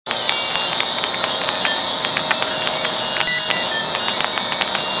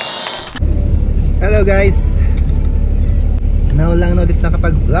Hello guys! Now lang na ulit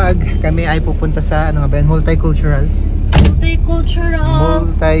nakapag-vlog. Kami ay pupunta sa ano nga ba yan? Multicultural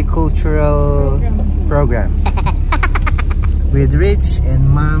program with Rich and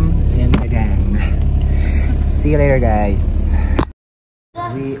Mom and the gang. See you later guys.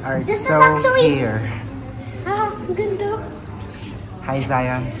 We are so here. Ganda. Hi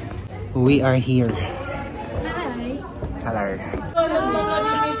Zion. We are here. Hi. Hello.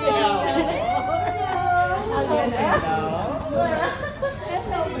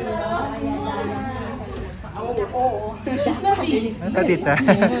 Ano tita?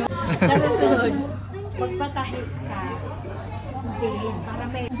 Narasunod, magpatahit ka. Para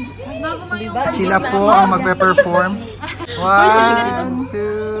may... Sila po ang magpe-perform. 1,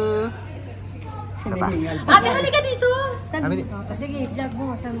 2... Isa pa. Ate, halika dito! Sige, vlog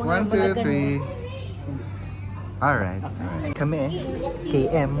mo sa mga 1, 2, 3. Alright. Kami,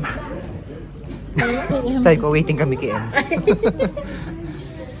 KM. Sabi ko, waiting kami KM.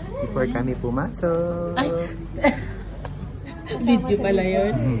 Before kami pumasok. Video pala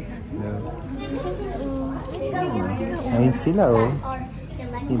yun. Ayun sila oh.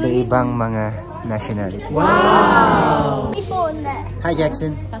 Iba-ibang mga nationalities. Wow! Hi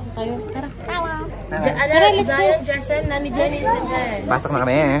Jackson. Pasok tayo. Tara. Tara. Zion, Jackson, Nani Jenny, Pasok na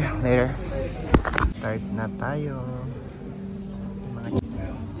kami eh. Later. Start na tayo.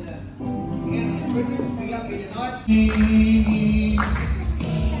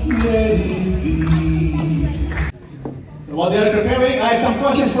 So while they are preparing, I have some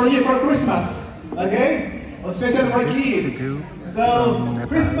questions for you for Christmas. Okay? Especially for kids. So,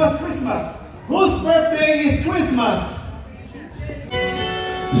 Christmas. Whose birthday is Christmas?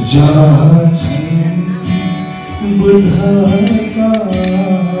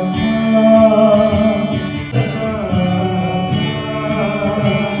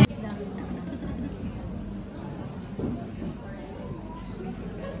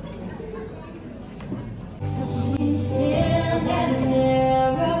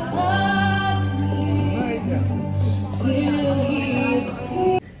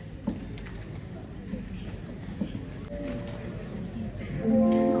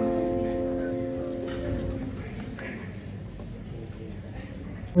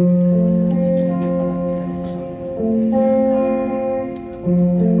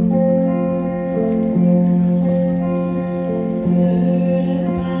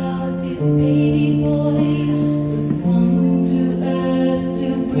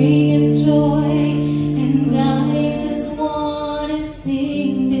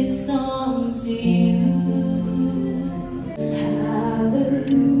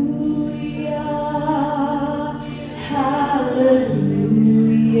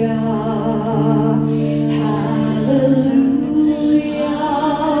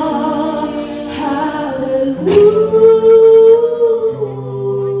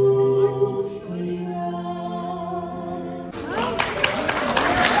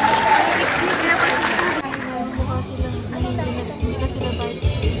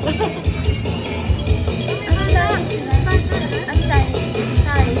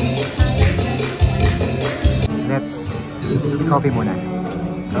 Coffee muna.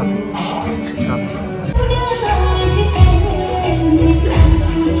 Coffee.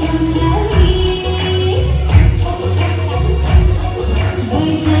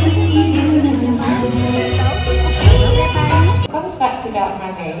 Fun fact about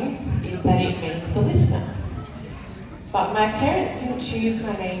my name is that it means the listener. But my parents didn't choose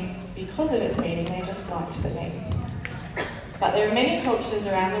my name because of its meaning, they just liked the name. But there are many cultures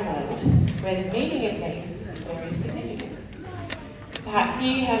around the world where the meaning of names is very significant. Perhaps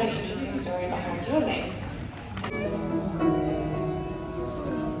you have an interesting story behind your name.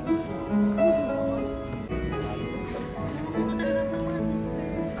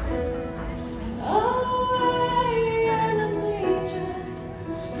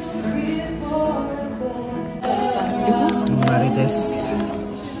 Marites,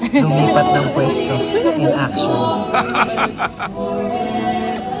 lumipat ng pwesto in action.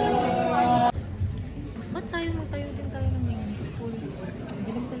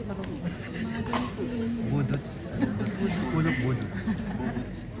 Budots. Kulog budots.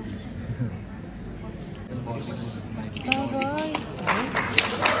 Bye-bye.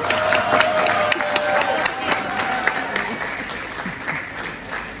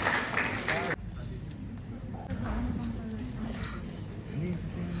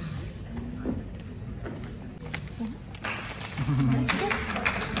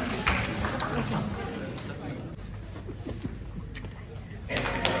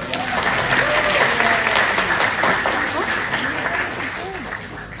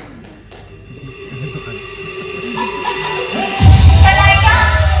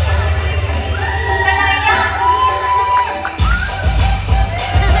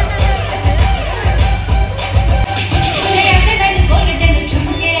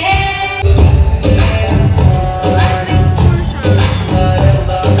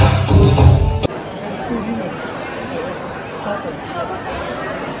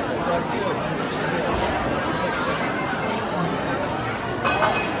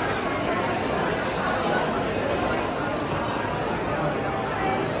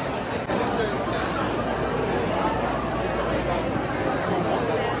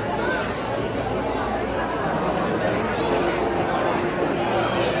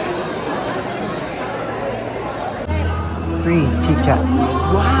 siya.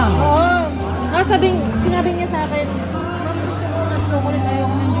 Wow! Oh, sinabi niya sa akin, "Ma'am, gusto ko ng chocolate,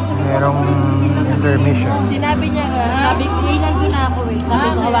 ayoko ng juice." Merong intermission. Sinabi niya, sabi ko, nandun na ako eh. Sabi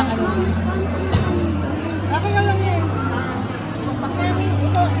ko, hawakan mo. Ako na lang eh.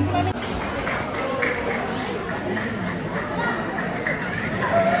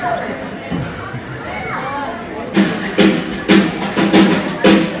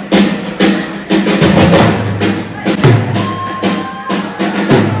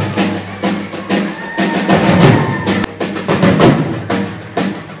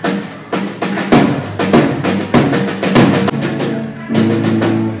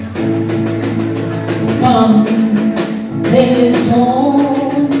 They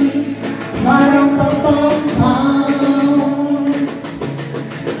told me,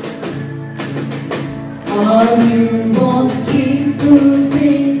 are you walking to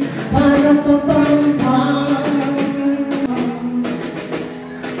sing?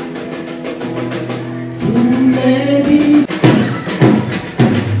 To maybe.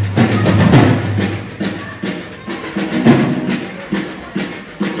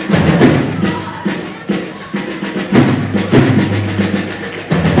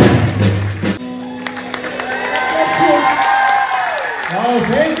 Oh,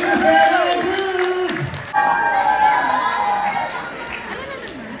 thank you, Sarah Cruz!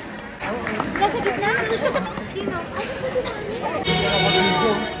 Nasa gitna? Sino? Ay, nasa gitna.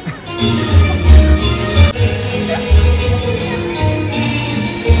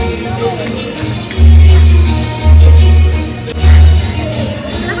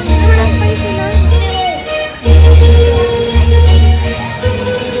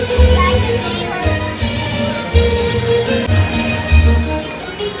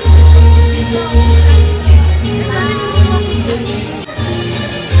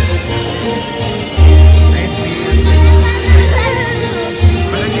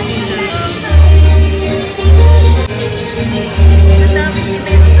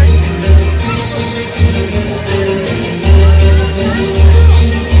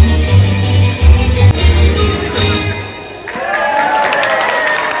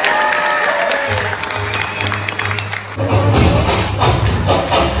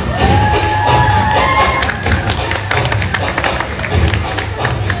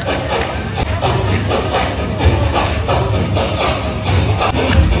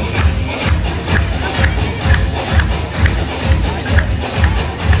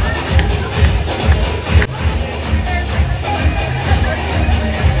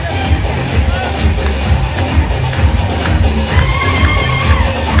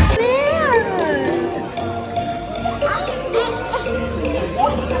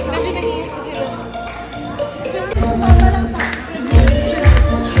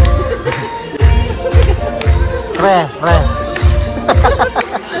 Pre.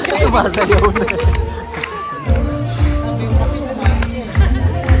 Sumasayaw na.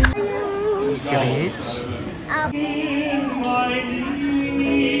 Si Rich.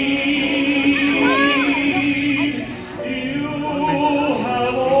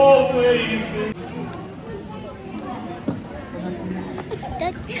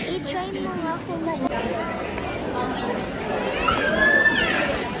 Dad, i-try mo nga kung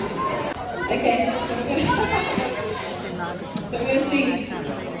Okay, so we're gonna sing.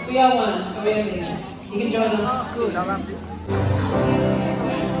 We are one. We are many. You can join us. Good, I love this.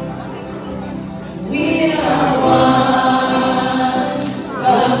 We are one,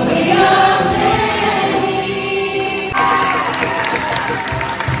 but we are many.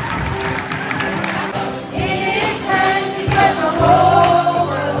 In His hands, He's got the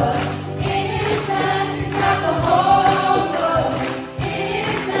whole world. In His hands, He's got the whole world. In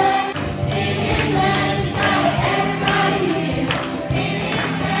His hands, He's got everybody here. In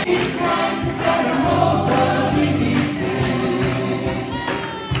His hands, He's got the whole world in His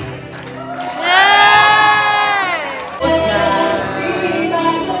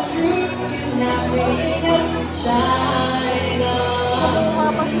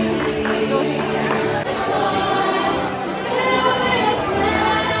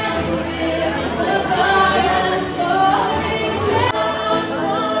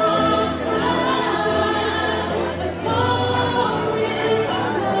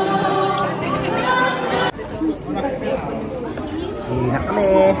Hindi na kami.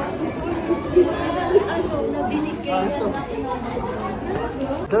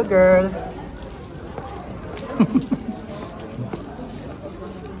 Go girl.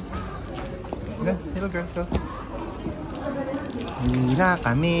 Go, little girl, go. Hindi na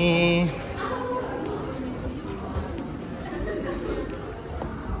kami.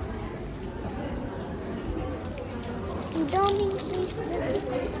 Don't increase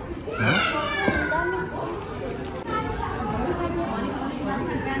No?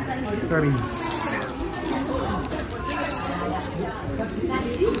 Strawberries.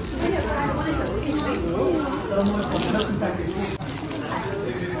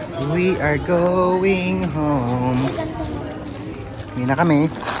 We are going home. Uwi na kami.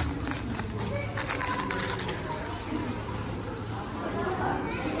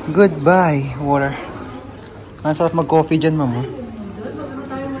 Goodbye, water. Ang sarap mag-coffee dyan, mama.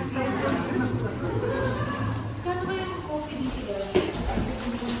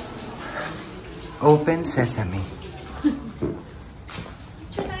 Open sesame.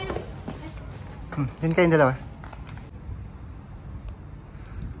 Yan kayong dalawa.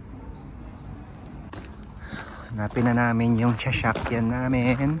 Hanapin na namin yung sasakyan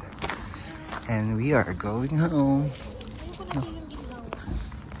namin. And we are going home.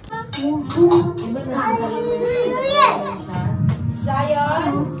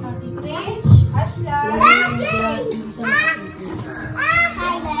 Zion, Rich, Ashland.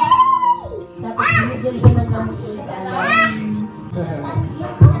 Dapat binigyan siya ng gamot siya sa alam.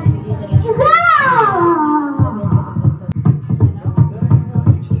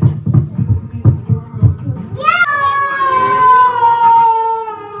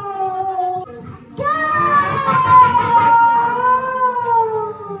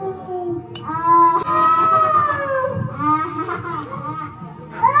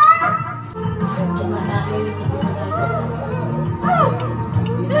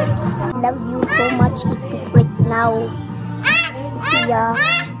 Love you so much. It is right now. See ya.